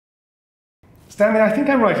Stanley, I think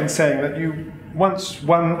I'm right in saying that you once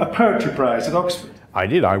won a poetry prize at Oxford. I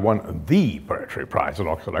did. I won the Poetry Prize at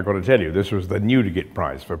Oxford. I've got to tell you, this was the Newdigate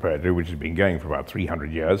Prize for Poetry, which has been going for about 300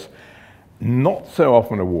 years. Not so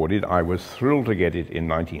often awarded. I was thrilled to get it in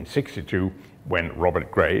 1962 when Robert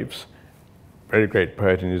Graves, very great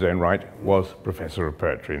poet in his own right, was Professor of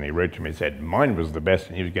Poetry. And he wrote to me and said mine was the best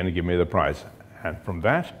and he was going to give me the prize. And from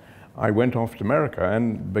that, I went off to America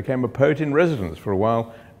and became a poet in residence for a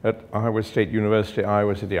while at Iowa State University,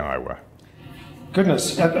 Iowa City, Iowa.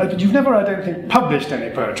 Goodness, you've never, I don't think, published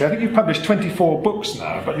any poetry. I think you've published 24 books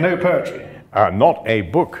now, but no poetry. Not a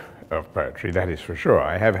book of poetry, that is for sure.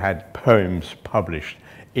 I have had poems published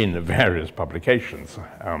in various publications.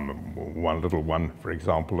 One little one, for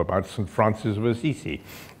example, about St. Francis of Assisi,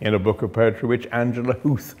 in a book of poetry which Angela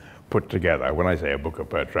Huth put together. When I say a book of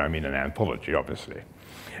poetry, I mean an anthology, obviously.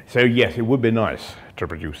 So yes, it would be nice to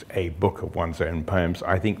produce a book of one's own poems.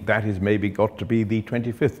 I think that has maybe got to be the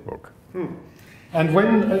 25th book. And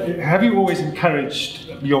when, have you always encouraged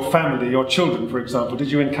your family, your children, for example,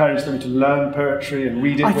 did you encourage them to learn poetry and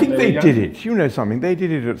read it I when think they they were did young? it. You know something, they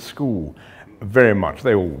did it at school very much.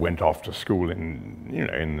 They all went off to school in, you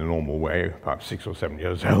know, in the normal way, about 6 or 7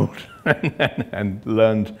 years old, and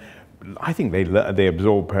learned. I think they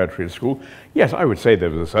absorbed poetry at school. Yes, I would say there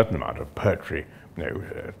was a certain amount of poetry, you know,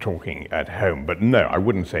 talking at home, but no, I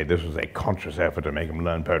wouldn't say this was a conscious effort to make them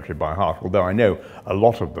learn poetry by heart, although I know a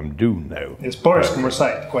lot of them do know. Yes, Boris can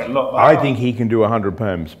recite quite a lot by I heart. think he can do 100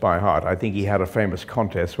 poems by heart. I think he had a famous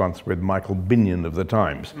contest once with Michael Binion of the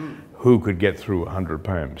Times, who could get through 100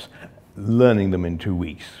 poems, learning them in 2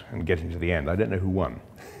 weeks and getting to the end. I don't know who won.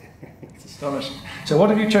 It's astonishing. So what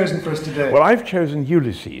have you chosen for us today? Well, I've chosen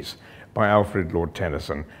Ulysses by Alfred Lord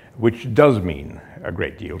Tennyson, which does mean a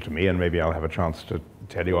great deal to me, and maybe I'll have a chance to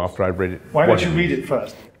tell you after I've read it. Why don't you read it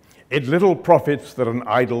first? It little profits that an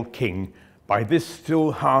idle king by this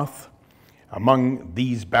still hearth among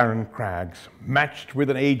these barren crags, matched with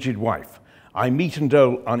an aged wife, I meet and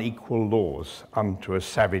dole unequal laws unto a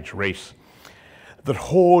savage race that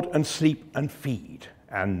hoard and sleep and feed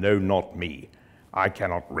and know not me. I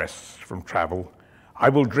cannot rest from travel. I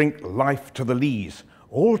will drink life to the lees.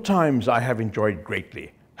 All times I have enjoyed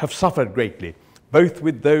greatly, have suffered greatly, both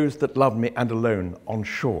with those that love me and alone on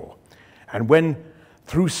shore. And when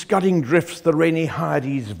through scudding drifts the rainy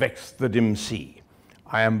Hyades vex the dim sea,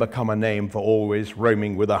 I am become a name for always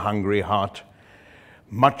roaming with a hungry heart.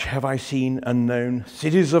 Much have I seen and known,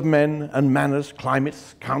 cities of men and manners,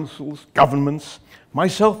 climates, councils, governments,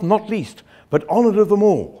 myself not least, but honoured of them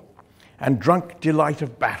all, and drunk delight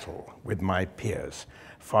of battle with my peers,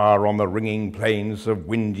 far on the ringing plains of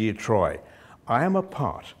windy Troy. I am a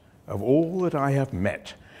part of all that I have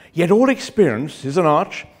met, yet all experience is an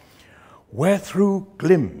arch wherethrough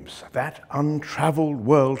glims that untravelled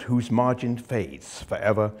world whose margin fades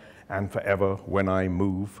forever and forever when I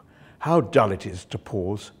move. How dull it is to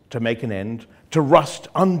pause, to make an end, to rust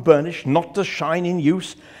unburnished, not to shine in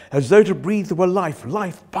use, as though to breathe were life,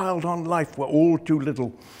 life piled on life were all too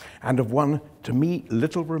little, and of one to me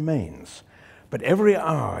little remains. But every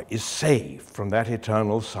hour is saved from that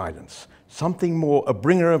eternal silence, something more, a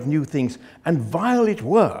bringer of new things, and vile it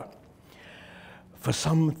were for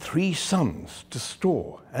some 3 suns to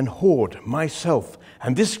store and hoard myself,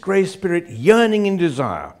 and this grey spirit yearning in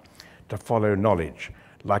desire to follow knowledge,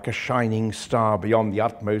 like a shining star beyond the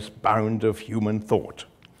utmost bound of human thought.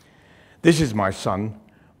 This is my son,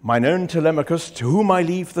 mine own Telemachus, to whom I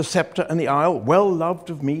leave the sceptre and the isle, well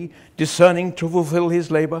loved of me, discerning to fulfill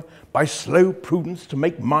his labour, by slow prudence to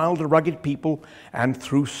make mild a rugged people, and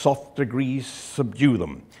through soft degrees subdue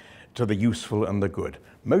them to the useful and the good.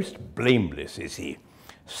 Most blameless is he,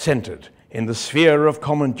 centred in the sphere of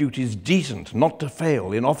common duties, decent not to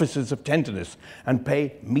fail in offices of tenderness, and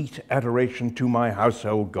pay meet adoration to my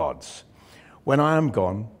household gods. When I am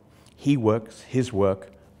gone, he works his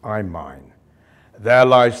work, I mine. There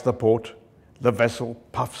lies the port, the vessel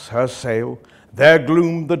puffs her sail, there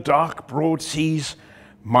gloom the dark broad seas,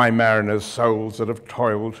 my mariners' souls that have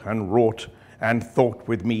toiled and wrought and thought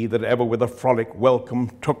with me, that ever with a frolic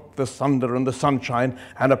welcome took the thunder and the sunshine,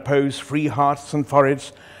 and oppose free hearts and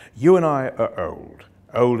foreheads. You and I are old.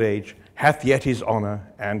 Old age hath yet his honour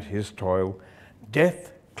and his toil.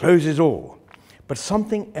 Death closes all, but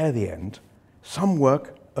something ere the end, some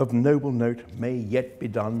work of noble note may yet be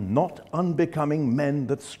done, not unbecoming men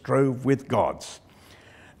that strove with gods.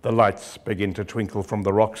 The lights begin to twinkle from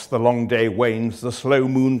the rocks, the long day wanes, the slow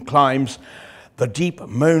moon climbs, the deep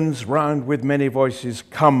moans round with many voices.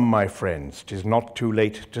 Come, my friends, 'tis not too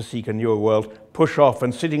late to seek a newer world. Push off,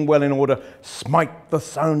 and sitting well in order, smite the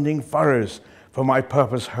sounding furrows, for my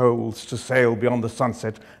purpose holds to sail beyond the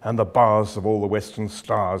sunset and the bars of all the western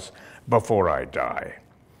stars before I die.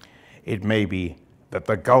 It may be that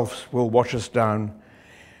the gulfs will wash us down.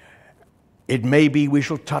 It may be we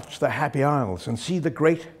shall touch the happy isles and see the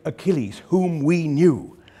great Achilles, whom we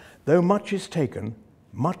knew. Though much is taken,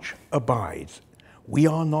 much abides. We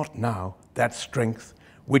are not now that strength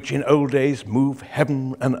which in old days moved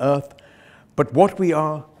heaven and earth, but what we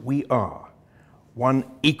are, one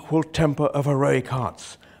equal temper of heroic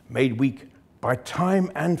hearts, made weak by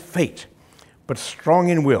time and fate, but strong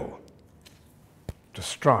in will, to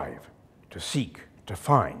strive, to seek, to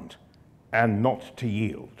find, and not to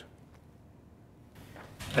yield.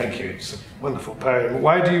 Thank you. It's a wonderful poem.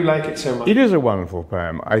 Why do you like it so much? It is a wonderful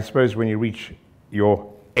poem. I suppose when you reach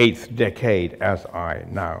your 8th decade, as I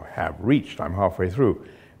now have reached, I'm halfway through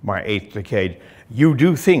my 8th decade, you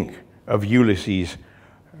do think of Ulysses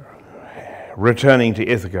returning to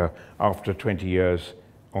Ithaca after 20 years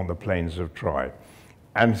on the plains of Troy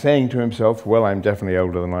and saying to himself, well, I'm definitely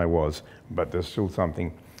older than I was, but there's still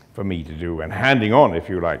something for me to do, and handing on, if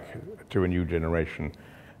you like, to a new generation,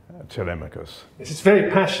 Telemachus. Yes, it's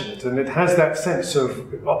very passionate, and it has that sense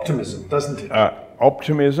of optimism, doesn't it?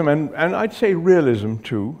 Optimism, and I'd say realism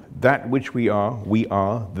too. That which we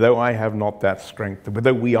are, though I have not that strength,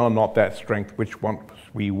 though we are not that strength which once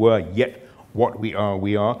we were, yet what we are,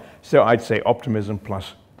 we are. So I'd say optimism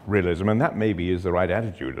plus realism, and that maybe is the right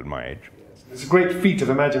attitude at my age. It's a great feat of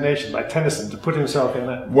imagination by Tennyson to put himself in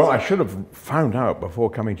that. Well, I should have found out before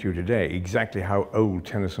coming to you today exactly how old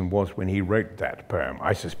Tennyson was when he wrote that poem.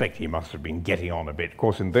 I suspect he must have been getting on a bit. Of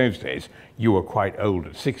course, in those days, you were quite old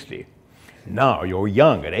at 60. Now you're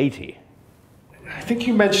young at 80. I think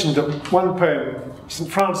you mentioned that one poem,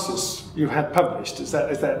 St. Francis, you had published. Is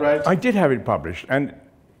that right? I did have it published, and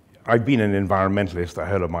I've been an environmentalist the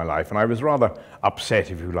whole of my life, and I was rather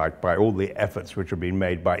upset, if you like, by all the efforts which have been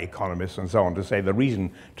made by economists and so on to say the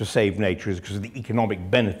reason to save nature is because of the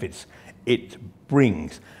economic benefits it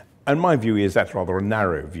brings. And my view is that's rather a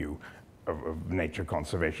narrow view of nature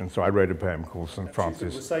conservation. So I wrote a poem called St.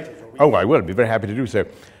 Francis. Oh, I will. I'd be very happy to do so.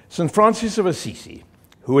 St. Francis of Assisi,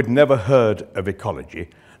 who had never heard of ecology,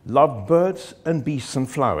 loved birds and beasts and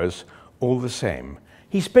flowers all the same.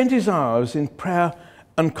 He spent his hours in prayer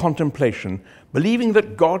and contemplation, believing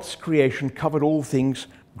that God's creation covered all things,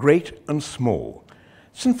 great and small.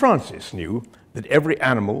 St. Francis knew that every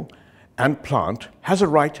animal and plant has a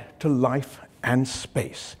right to life and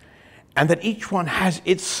space, and that each one has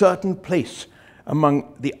its certain place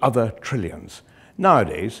among the other trillions.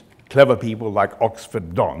 Nowadays, clever people like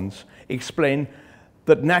Oxford Dons explain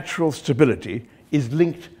that natural stability is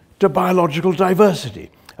linked to biological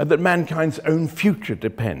diversity, and that mankind's own future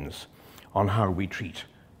depends on how we treat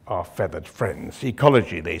our feathered friends.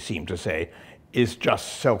 Ecology, they seem to say, is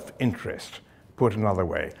just self-interest, put another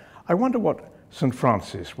way. I wonder what St.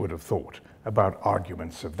 Francis would have thought about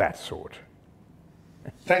arguments of that sort.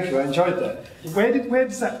 Thank you, I enjoyed that. Where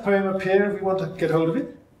does that poem appear if we want to get hold of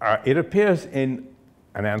it? It appears in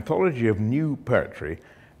an anthology of new poetry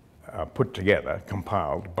put together,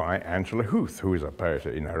 compiled by Angela Huth, who is a poet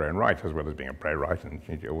in her own right, as well as being a playwright, and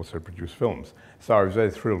she also produced films. So I was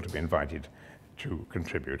very thrilled to be invited to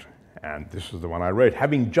contribute, and this was the one I wrote,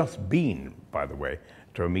 having just been, by the way,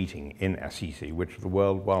 to a meeting in Assisi, which the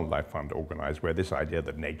World Wildlife Fund organized, where this idea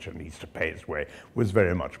that nature needs to pay its way was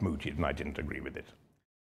very much mooted, and I didn't agree with it.